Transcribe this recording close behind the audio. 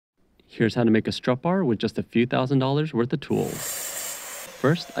Here's how to make a strut bar with just a few $1,000s worth of tools.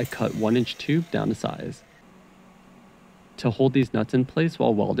 First, I cut 1-inch tube down to size. To hold these nuts in place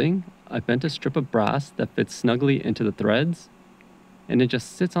while welding, I bent a strip of brass that fits snugly into the threads, and it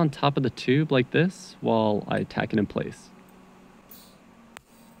just sits on top of the tube like this while I tack it in place.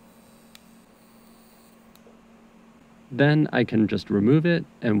 Then I can just remove it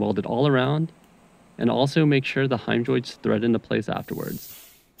and weld it all around, and also make sure the heim joints thread into place afterwards.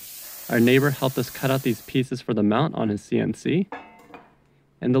 Our neighbor helped us cut out these pieces for the mount on his CNC,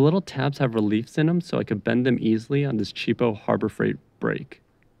 and the little tabs have reliefs in them so I could bend them easily on this cheapo Harbor Freight brake.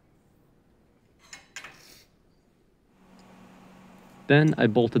 Then I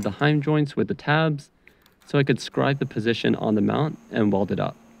bolted the heim joints with the tabs so I could scribe the position on the mount and weld it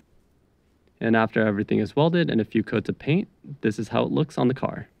up. And after everything is welded and a few coats of paint, this is how it looks on the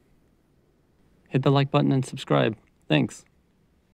car. Hit the like button and subscribe. Thanks.